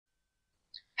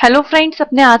Hello friends,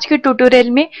 अपने आज के ट्यूटोरियल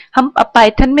में हम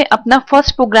पाइथन में अपना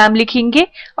फर्स्ट प्रोग्राम लिखेंगे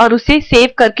और उसे सेव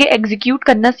करके एग्जीक्यूट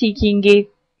करना सीखेंगे।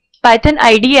 पाइथन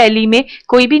आईडीईएलई में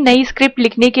कोई भी नई स्क्रिप्ट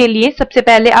लिखने के लिए सबसे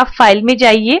पहले आप फाइल में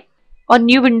जाइए और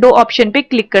न्यू विंडो ऑप्शन पे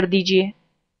क्लिक कर दीजिए।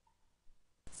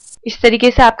 इस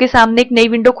तरीके से आपके सामने एक नई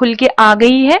विंडो खुल के आ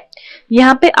गई है।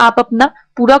 यहाँ पे आप अपना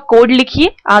पूरा कोड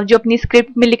लिखिए, आप जो अपनी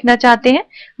स्क्रिप्ट में लिखना चाहते हैं।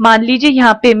 मान लीजिए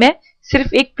यहाँ पे मैं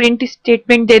सिर्फ एक प्रिंट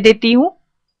स्टेटमेंट दे देती हूँ,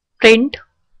 प्रिंट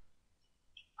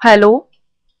हेलो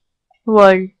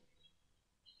वर्ल्ड।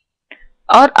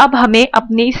 और अब हमें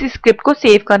अपनी इस स्क्रिप्ट को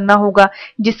सेव करना होगा,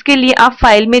 जिसके लिए आप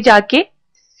फाइल में जाके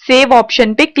सेव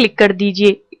ऑप्शन पे क्लिक कर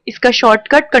दीजिए। इसका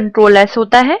शॉर्टकट कंट्रोल एस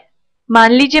होता है।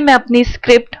 मान लीजिए मैं अपनी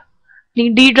स्क्रिप्ट अपनी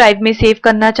डी ड्राइव में सेव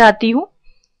करना चाहती हूँ,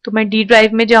 तो मैं डी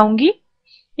ड्राइव में जाऊंगी,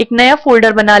 एक नया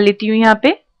फोल्डर बना लेती हूँ, यहाँ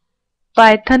पे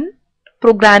पाइथन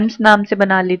प्रोग्राम्स नाम से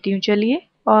बना लेती हूँ। चलिए,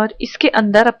 और इसके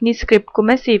अंदर अपनी स्क्रिप्ट को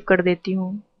मैं सेव कर देती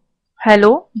हूँ,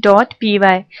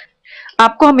 hello.py।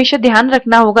 आपको हमेशा ध्यान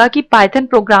रखना होगा कि पाइथन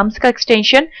प्रोग्राम्स का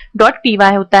एक्सटेंशन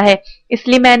 .py होता है,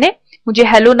 इसलिए मुझे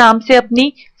हेलो नाम से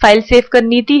अपनी फाइल सेव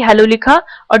करनी थी, हेलो लिखा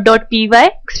और .py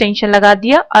एक्सटेंशन लगा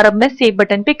दिया, और अब मैं सेव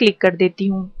बटन पे क्लिक कर देती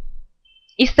हूँ।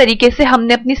 इस तरीके से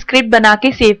हमने अपनी स्क्रिप्ट बना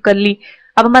के सेव कर ली।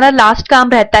 अब हमारा लास्ट काम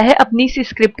रहता है अपनी इस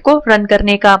स्क्रिप्ट को रन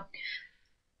करने का।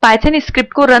 पाइथन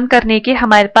स्क्रिप्ट को रन करने के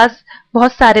हमारे पास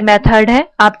बहुत सारे मेथड हैं।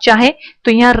 आप चाहें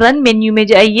तो यहाँ रन मेन्यू में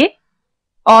जाइए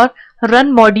और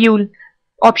रन मॉड्यूल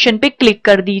ऑप्शन पे क्लिक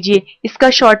कर दीजिए। इसका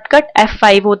शॉर्टकट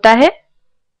F5 होता है।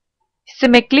 इससे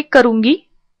मैं क्लिक करूंगी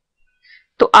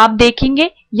तो आप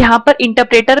देखेंगे यहाँ पर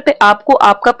इंटरप्रेटर पे आपको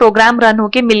आपका प्रोग्राम रन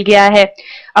होके मिल गया है।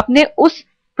 अपने उस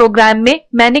प्रोग्राम में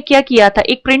मैंने क्या किया था,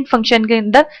 एक प्रिंट फंक्शन के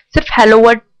अंदर सिर्फ हेलो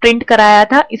वर्ड प्रिंट कराया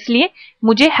था, इसलिए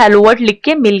मुझे हेलो वर्ड लिख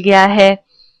के मिल गया है।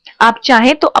 आप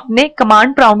चाहें तो अपने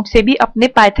कमांड प्रॉम्प्ट से भी अपने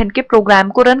पाइथन के प्रोग्राम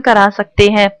को रन करा सकते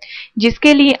हैं,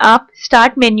 जिसके लिए आप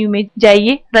स्टार्ट मेन्यू में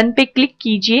जाइए, रन पे क्लिक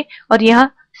कीजिए और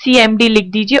यहाँ CMD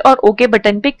लिख दीजिए और ओके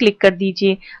बटन पे क्लिक कर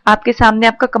दीजिए। आपके सामने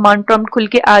आपका कमांड प्रॉम्प्ट खुल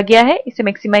के आ गया है। इसे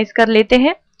मैक्सिमाइज कर लेते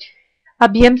हैं।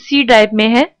 अभी हम C ड्राइव में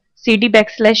हैं, CD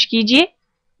कीजिए।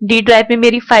 D ड्राइव में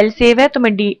मेरी फाइल सेव है, तो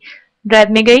मैं D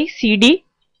ड्राइव में गई, CD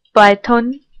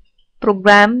पाइथन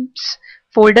प्रोग्राम्स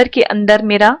फोल्डर के अंदर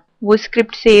मेरा वो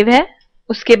स्क्रिप्ट सेव है।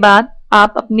 उसके बाद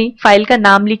आप अपनी फाइल का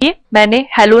नाम लिखिए। मैंने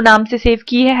हेलो नाम से सेव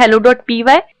की है,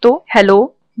 hello.py, तो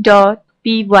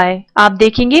hello.py। आप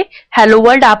देखेंगे हेलो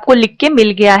वर्ल्ड आपको लिख के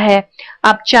मिल गया है।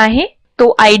 आप चाहें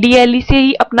तो आईडीईएलई से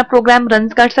ही अपना प्रोग्राम रन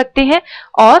कर सकते हैं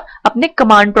और अपने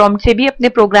कमांड प्रॉम्प्ट से भी अपने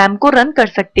प्रोग्राम को रन कर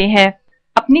सकते हैं।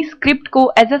 अपनी स्क्रिप्ट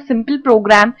को as a simple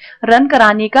program run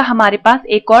कराने का हमारे पास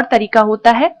एक और तरीका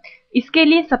होता है। इसके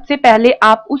लिए सबसे पहले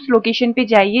आप उस लोकेशन पे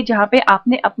जाइए जहां पे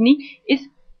आपने अपनी इस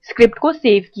स्क्रिप्ट को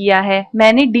सेव किया है।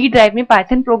 मैंने डी ड्राइव में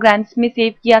पाइथन प्रोग्राम्स में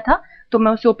सेव किया था, तो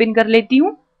मैं उसे ओपन कर लेती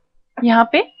हूँ। यहाँ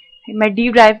पे मैं डी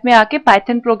ड्राइव में आके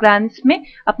पाइथन प्रोग्राम्स में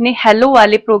अपने हेलो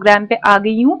वाले प्रोग्राम पे आ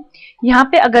गई हूँ। यहाँ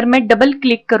पे अगर मैं डबल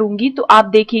क्लिक करूंगी तो आप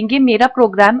देखेंगे मेरा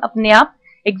प्रोग्राम अपने आप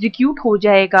एग्जीक्यूट हो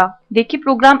जाएगा। देखिए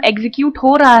प्रोग्राम एग्जीक्यूट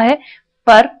हो रहा है,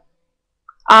 पर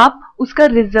आप उसका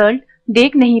रिजल्ट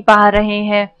देख नहीं पा रहे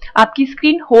हैं। आपकी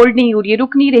स्क्रीन होल्ड नहीं हो रही है,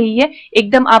 रुक नहीं रही है,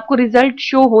 एकदम आपको रिजल्ट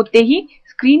शो होते ही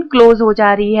स्क्रीन क्लोज हो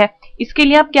जा रही है। इसके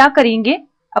लिए आप क्या करेंगे,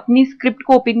 अपनी स्क्रिप्ट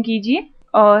को ओपन कीजिए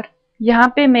और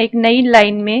यहाँ पे मैं एक नई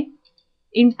लाइन में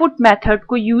इनपुट मेथड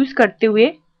को यूज करते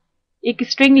हुए एक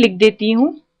स्ट्रिंग लिख देती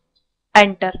हूँ,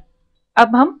 एंटर।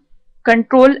 अब हम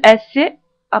कंट्रोल एस से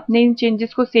अपने इन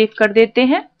चेंजेस को सेव कर देते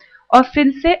हैं और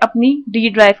फिर से अपनी डी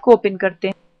ड्राइव को ओपन करते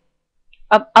हैं।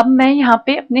 अब मैं यहाँ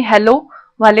पे अपने हेलो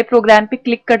वाले प्रोग्राम पे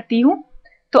क्लिक करती हूँ,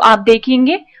 तो आप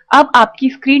देखेंगे अब आपकी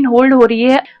स्क्रीन होल्ड हो रही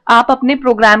है, आप अपने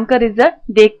प्रोग्राम का रिजल्ट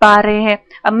देख पा रहे हैं।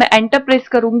 अब मैं एंटर प्रेस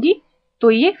करूंगी तो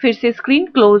ये फिर से स्क्रीन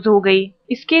क्लोज हो गई।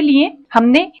 इसके लिए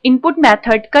हमने इनपुट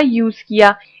मेथड का यूज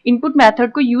किया। इनपुट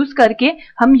मेथड को यूज करके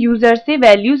हम यूजर से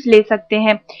वैल्यूज ले सकते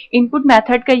हैं। इनपुट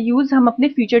मेथड का यूज हम अपने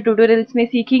फ्यूचर ट्यूटोरियल्स में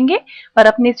सीखेंगे, पर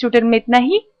अपने इस ट्यूटोरियल में इतना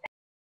ही।